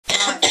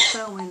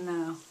filming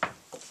now.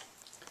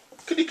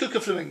 Could you cook a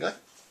flamingo?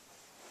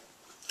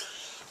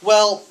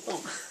 Well,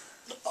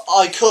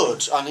 I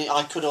could.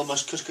 I could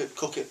almost cook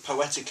it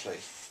poetically.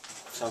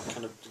 So I've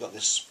kind of got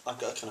this. I've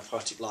got a kind of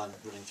poetic line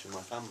running through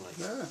my family.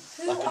 Yeah.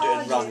 I could do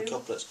it in rhymed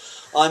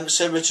couplets. I'm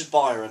Sir Richard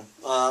Byron.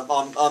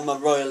 I'm a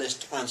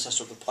royalist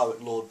ancestor of the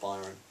poet Lord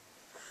Byron.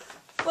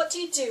 What do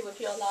you do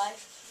with your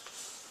life?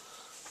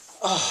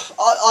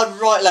 I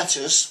write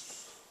letters.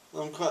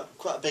 I'm quite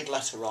a big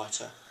letter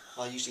writer.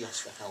 I usually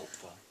ask for help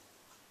though.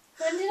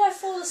 When did I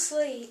fall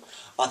asleep?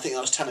 I think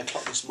that was 10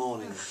 o'clock this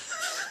morning.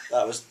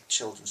 That was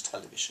children's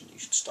television. You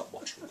should stop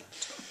watching that.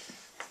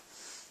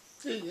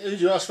 Who did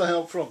you ask for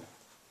help from?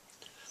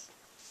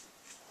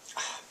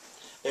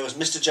 It was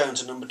Mr.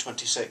 Jones at number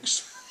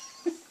 26.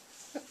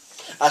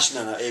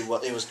 Actually, no, it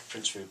was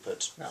Prince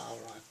Rupert. Oh,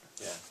 right.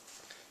 Yeah.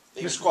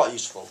 He was quite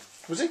useful.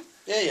 Was he?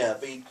 Yeah.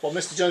 Well,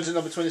 Mr. Jones at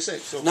number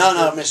 26? Or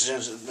No, Mr.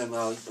 Jones,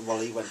 well,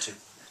 he went to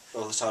the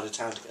other side of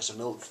town to get some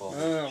milk for me.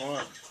 Oh,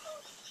 right.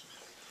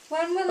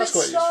 When will That's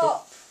it quite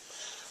stop?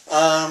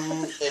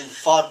 In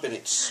 5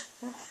 minutes.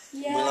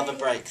 Yay. We'll have a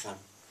break then.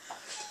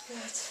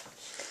 Good.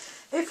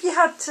 If you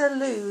had to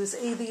lose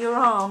either your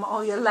arm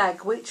or your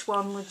leg, which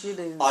one would you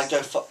lose? I'd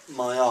go for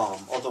my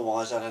arm,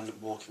 otherwise I'd end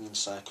up walking in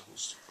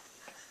circles.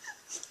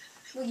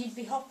 Well, you'd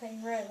be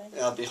hopping, really.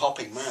 I'd be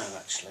hopping mad,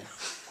 actually.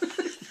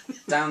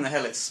 Down the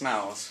hill it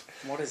smells.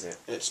 What is it?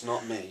 It's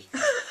not me.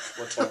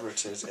 Whatever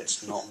it is,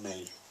 it's not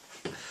me.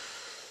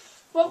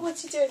 What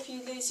would you do if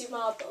you lose your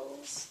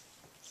marbles?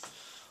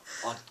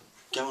 I'd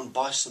go and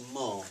buy some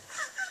more.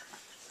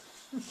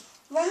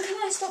 When can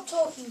I stop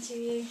talking to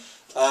you?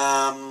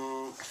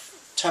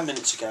 10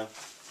 minutes ago.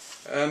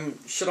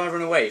 Should I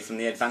run away from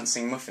the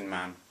advancing Muffin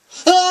Man?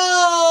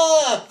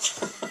 Ah!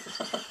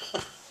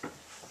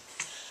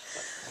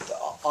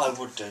 I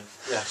would do.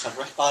 Yes, I'd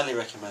highly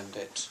recommend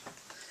it.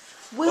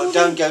 But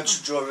don't go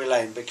to Drury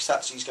Lane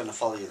because he's going to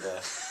follow you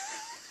there.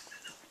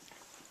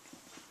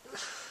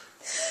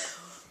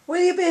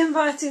 Will you be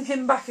inviting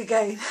him back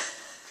again?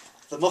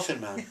 The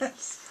Muffin Man?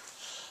 Yes.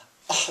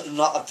 Oh,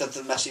 not after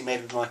the mess he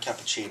made with my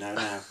cappuccino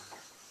now.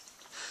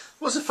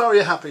 Was the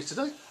farrier happy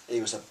today? He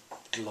was a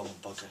glum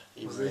bugger.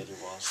 He really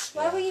was.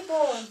 Where were you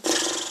born?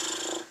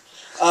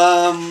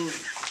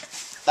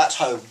 That's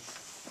home.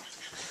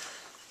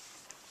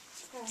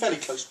 Fairly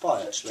close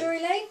by, actually.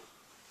 Drury Lane?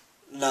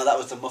 No, that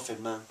was the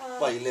Muffin Man.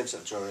 Well, he lives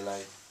at Drury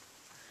Lane.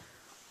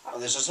 Oh,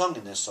 there's a song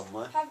in there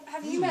somewhere.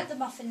 Have you met the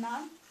Muffin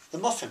Man? The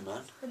Muffin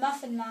Man? The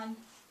Muffin Man.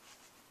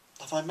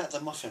 Have I met the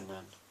Muffin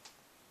Man?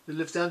 He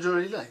lives down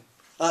Drury Lane?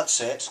 That's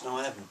it. No,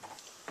 I haven't.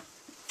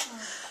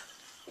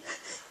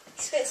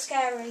 It's a bit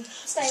scary.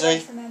 Stay away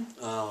from him.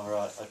 Oh,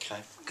 right,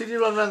 okay. Could you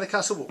run around the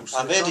castle walls?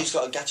 I've heard he's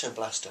got a ghetto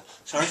blaster.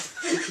 Sorry?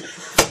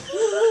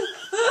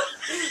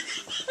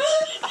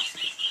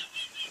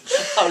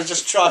 I was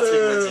just trifling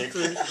with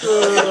you.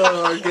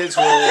 Oh, it gets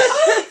worse.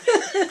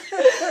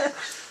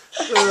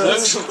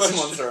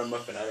 Someone throw a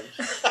muffin at him.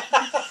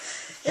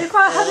 If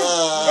I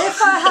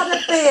had a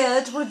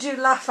beard, would you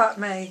laugh at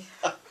me?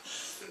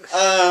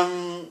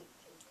 I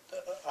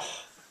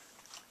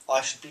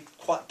should be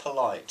quite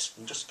polite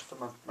and just for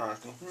my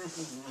mouth.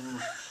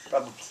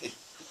 Probably.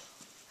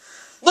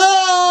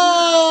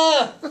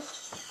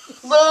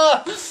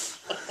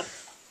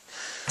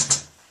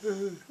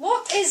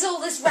 What is all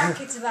this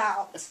racket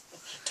about?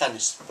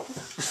 Tennis.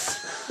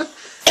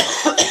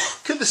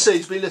 Could the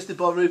siege be lifted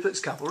by Rupert's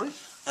cavalry?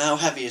 How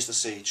heavy is the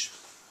siege?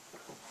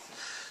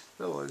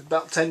 Oh, it's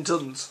about 10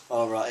 tons.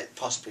 Oh, right,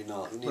 possibly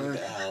not. We need a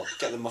bit of help.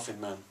 Get the Muffin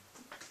Man.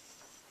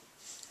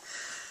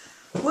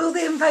 Will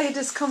the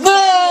invaders come for tea?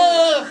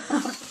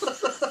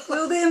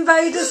 Will the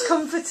invaders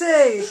come for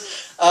tea?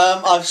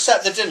 I've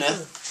set the dinner,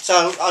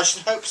 so I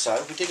should hope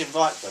so. We did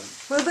invite them.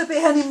 Will there be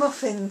any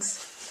muffins?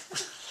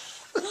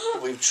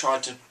 We've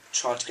tried to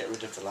get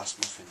rid of the last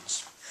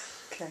muffins.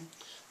 Okay.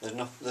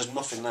 There's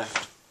nothing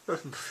left.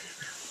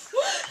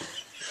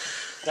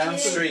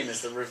 Downstream is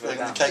the River Like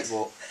the Damned.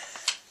 cakewalk.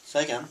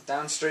 Say again.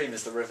 Downstream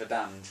is the River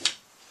Damned.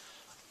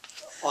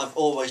 I've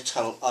always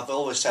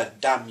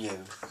said damn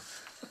you.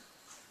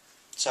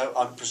 So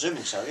I'm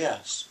presuming so,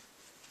 yes.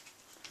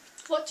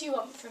 What do you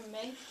want from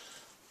me?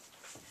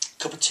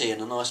 Cup of tea and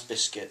a nice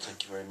biscuit,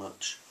 thank you very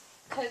much.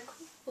 Coke,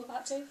 will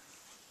that do?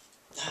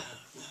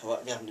 No,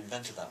 we haven't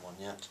invented that one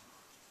yet.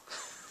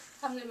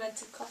 Haven't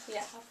invented coffee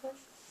yet, have we?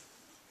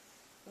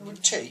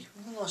 With tea?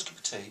 A nice cup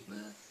of tea.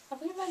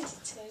 Have we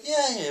invented tea?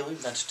 Yeah, we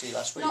invented tea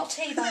last week. Not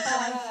tea bags.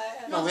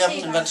 No, we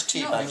haven't invented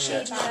tea bags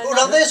yet. Tea bags. Oh,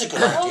 now there's a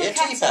good Oh, idea,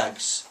 kettle. tea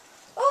bags.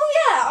 Oh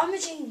yeah, I'm a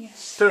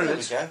genius. There we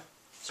Pyramids. go.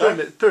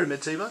 Sorry?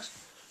 Pyramid tea bags.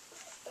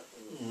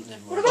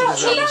 Never What mind. about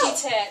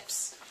cheeky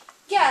tips?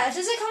 Yeah,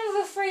 does it come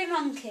with a free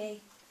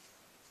monkey?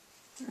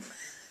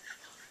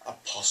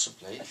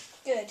 Possibly.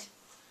 Good.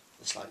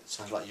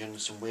 Sounds like you're in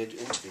some weird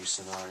interview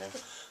scenario.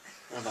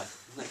 Right,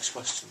 next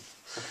question.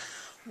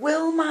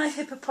 Will my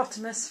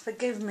hippopotamus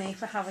forgive me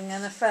for having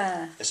an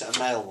affair? Is it a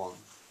male one?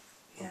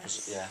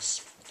 Yes.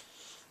 Yes.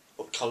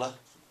 What colour?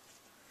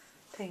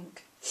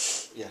 Pink.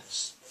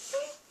 Yes.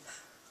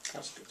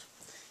 That's good.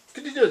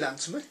 Could you do a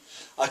dance for me?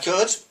 I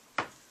could.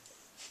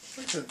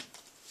 Excellent.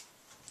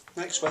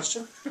 Next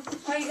question.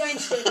 Are you going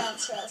to do a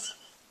dance first?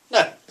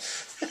 No.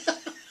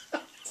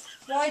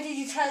 Why did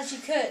you tell us you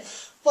could?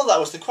 Well, that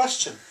was the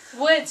question.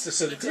 Would It's a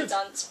silly you do good.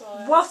 dance for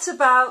us? What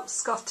about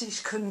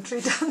Scottish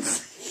country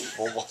dancing?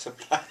 Or what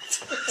about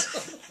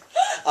it?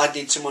 I'd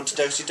need someone to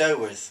do-si-do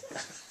with.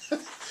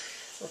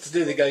 What to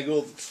do the gay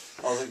Gordon?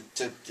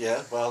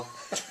 Yeah, well,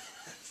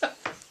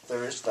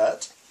 there is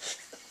that.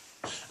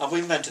 Have we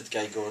invented the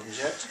gay Gordons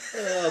yet?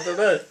 I don't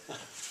know.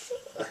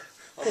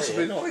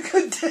 Possibly not. We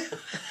could do.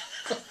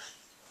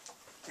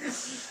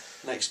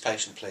 Next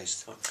patient,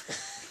 please.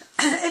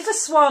 If a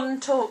swan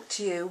talked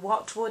to you,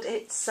 what would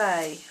it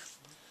say?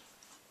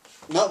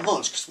 Not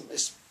much, because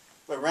it's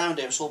around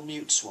here. It's all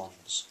mute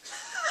swans.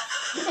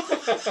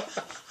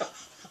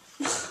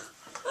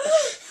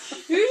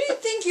 Who do you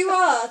think you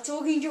are,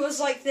 talking to us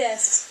like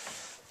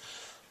this?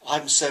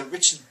 I'm Sir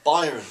Richard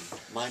Byron.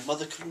 My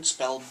mother couldn't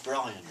spell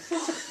Brian.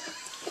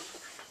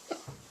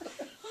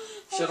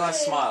 Should I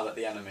smile at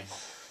the enemy?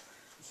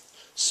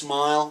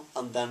 Smile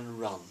and then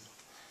run.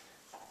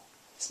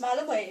 Smile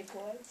away,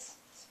 boys.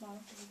 Smile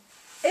away.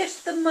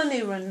 If the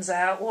money runs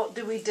out, what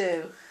do we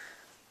do?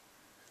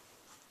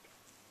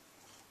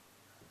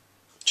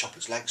 Chop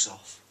its legs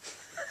off.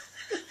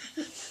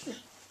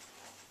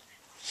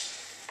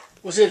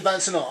 Was he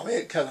advancing army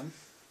at Kelham?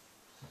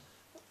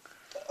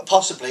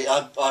 Possibly.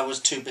 I was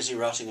too busy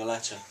writing a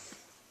letter.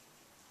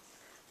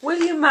 Will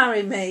you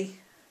marry me?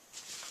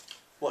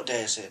 What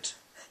day is it?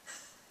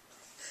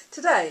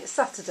 Today, it's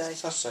Saturday.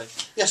 Saturday.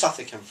 Yes, I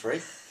think I'm free.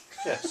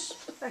 Yes.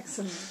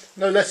 Excellent.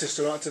 No letters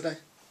to write today?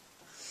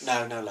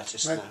 No, no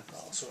lettuce, no.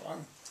 Oh, that's all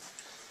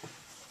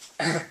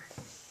right.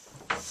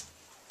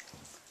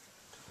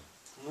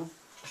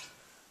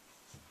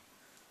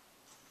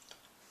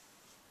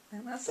 I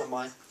think that's Don't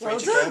mind. Free Well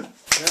to done. go.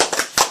 Yeah.